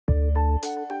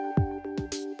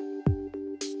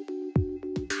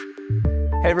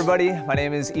Hey everybody, my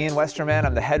name is Ian Westerman.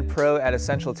 I'm the head pro at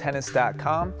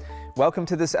EssentialTennis.com. Welcome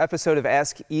to this episode of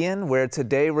Ask Ian, where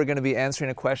today we're going to be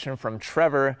answering a question from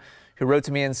Trevor, who wrote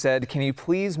to me and said, can you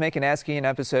please make an Ask Ian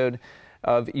episode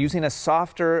of using a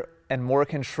softer and more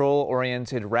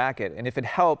control-oriented racket, and if it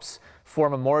helps,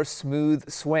 form a more smooth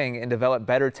swing and develop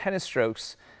better tennis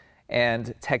strokes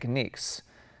and techniques.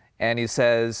 And he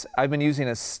says, I've been using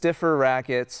a stiffer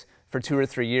racket for 2 or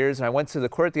 3 years, and I went to the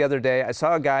court the other day. I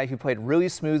saw a guy who played really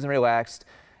smooth and relaxed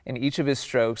in each of his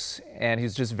strokes, and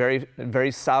he's just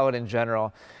very solid in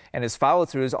general. And his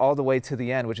follow-through is all the way to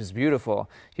the end, which is beautiful.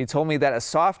 He told me that a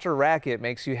softer racket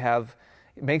makes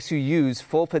you use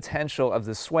full potential of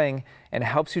the swing and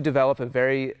helps you develop a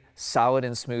very solid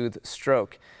and smooth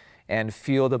stroke and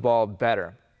feel the ball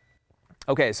better.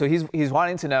 Okay, so he's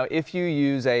wanting to know, if you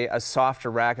use a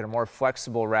softer racket, a more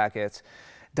flexible racket,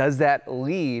 does that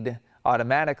lead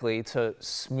automatically to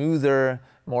smoother,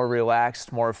 more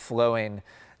relaxed, more flowing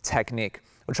technique?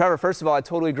 Well, Trevor, first of all, I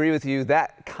totally agree with you.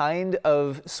 That kind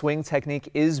of swing technique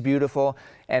is beautiful,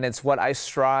 and it's what I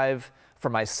strive for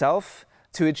myself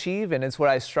to achieve, and it's what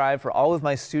I strive for all of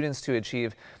my students to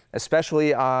achieve,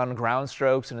 especially on ground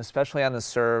strokes and especially on the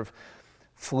serve.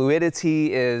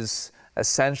 Fluidity is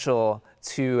essential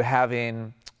to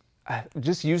having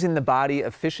just using the body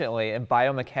efficiently and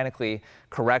biomechanically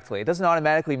correctly. It doesn't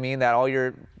automatically mean that all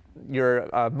your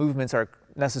movements are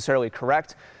necessarily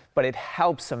correct, but it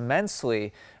helps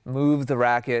immensely move the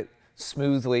racket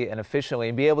smoothly and efficiently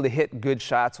and be able to hit good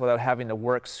shots without having to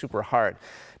work super hard.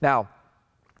 Now,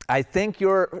 I think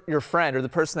your friend or the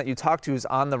person that you talk to is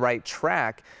on the right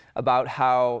track about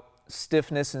how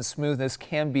stiffness and smoothness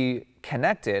can be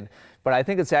connected, but I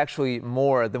think it's actually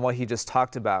more than what he just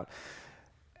talked about.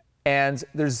 And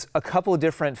there's a couple of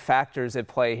different factors at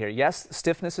play here. Yes,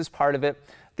 stiffness is part of it.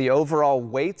 The overall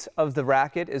weight of the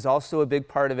racket is also a big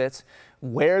part of it.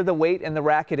 Where the weight in the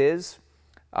racket is,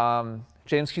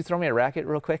 James, can you throw me a racket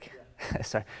real quick? Yeah.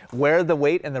 Sorry. Where the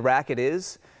weight in the racket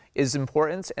is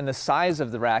important, and the size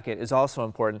of the racket is also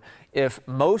important. If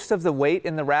most of the weight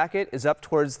in the racket is up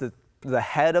towards the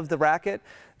head of the racket,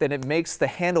 then it makes the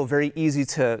handle very easy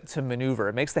to maneuver.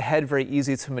 It makes the head very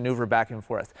easy to maneuver back and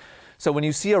forth. So when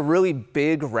you see a really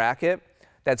big racket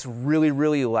that's really,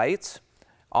 really light,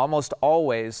 almost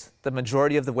always the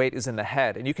majority of the weight is in the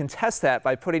head. And you can test that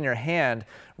by putting your hand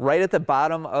right at the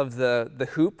bottom of the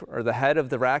hoop or the head of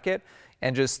the racket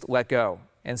and just let go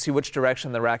and see which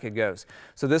direction the racket goes.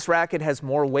 So this racket has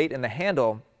more weight in the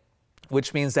handle,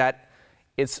 which means that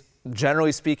it's,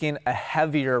 generally speaking, a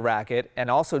heavier racket, and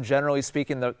also generally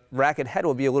speaking, the racket head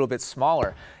will be a little bit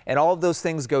smaller. And all of those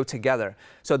things go together.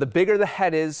 So the bigger the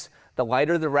head is, the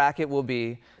lighter the racket will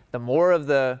be, the more of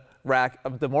the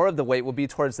weight will be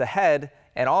towards the head,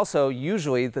 and also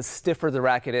usually the stiffer the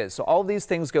racket is. So all of these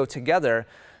things go together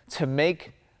to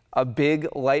make a big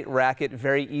light racket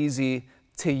very easy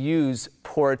to use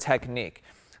poor technique.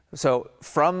 So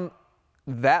from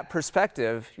that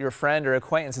perspective, your friend or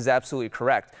acquaintance is absolutely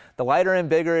correct. The lighter and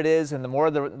bigger it is, and the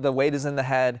more the weight is in the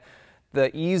head,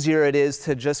 the easier it is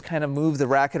to just kind of move the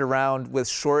racket around with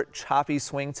short, choppy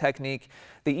swing technique.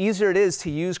 The easier it is to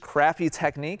use crappy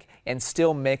technique and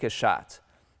still make a shot.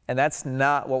 And that's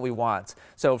not what we want.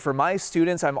 So for my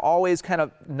students, I'm always kind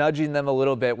of nudging them a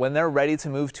little bit. When they're ready to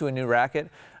move to a new racket,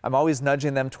 I'm always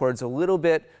nudging them towards a little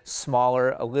bit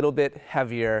smaller, a little bit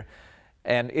heavier,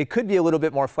 and it could be a little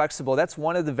bit more flexible. That's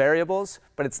one of the variables,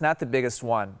 but it's not the biggest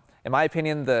one. In my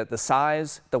opinion, the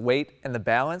size, the weight, and the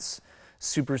balance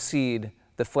supersede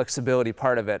the flexibility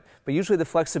part of it. But usually the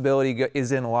flexibility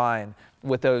is in line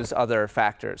with those other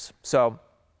factors. So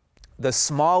the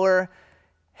smaller,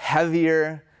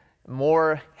 heavier,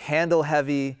 more handle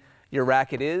heavy your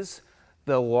racket is,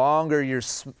 the longer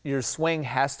your swing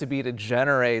has to be to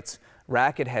generate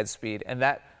racket head speed. And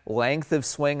that length of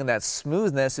swing and that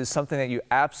smoothness is something that you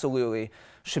absolutely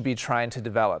should be trying to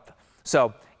develop.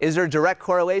 So is there a direct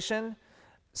correlation?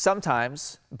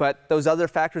 Sometimes, but those other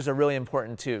factors are really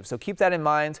important too. So keep that in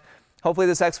mind. Hopefully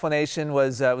this explanation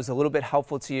was a little bit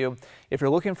helpful to you. If you're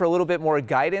looking for a little bit more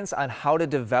guidance on how to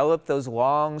develop those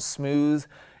long, smooth,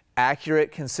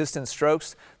 accurate, consistent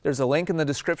strokes, there's a link in the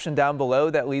description down below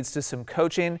that leads to some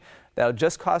coaching that'll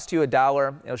just cost you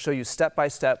 $1. It'll show you step by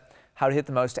step how to hit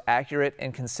the most accurate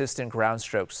and consistent ground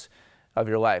strokes of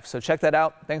your life. So check that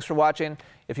out. Thanks for watching.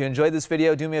 If you enjoyed this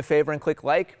video, do me a favor and click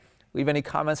like. Leave any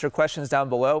comments or questions down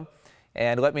below,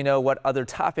 and let me know what other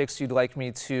topics you'd like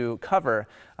me to cover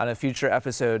on a future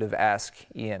episode of Ask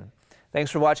Ian.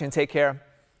 Thanks for watching, take care,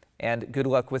 and good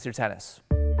luck with your tennis.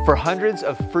 For hundreds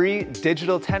of free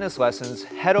digital tennis lessons,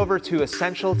 head over to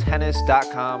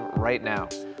EssentialTennis.com right now.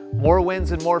 More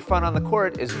wins and more fun on the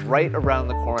court is right around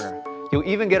the corner. You'll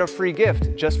even get a free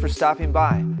gift just for stopping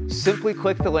by. Simply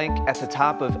click the link at the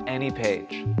top of any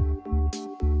page.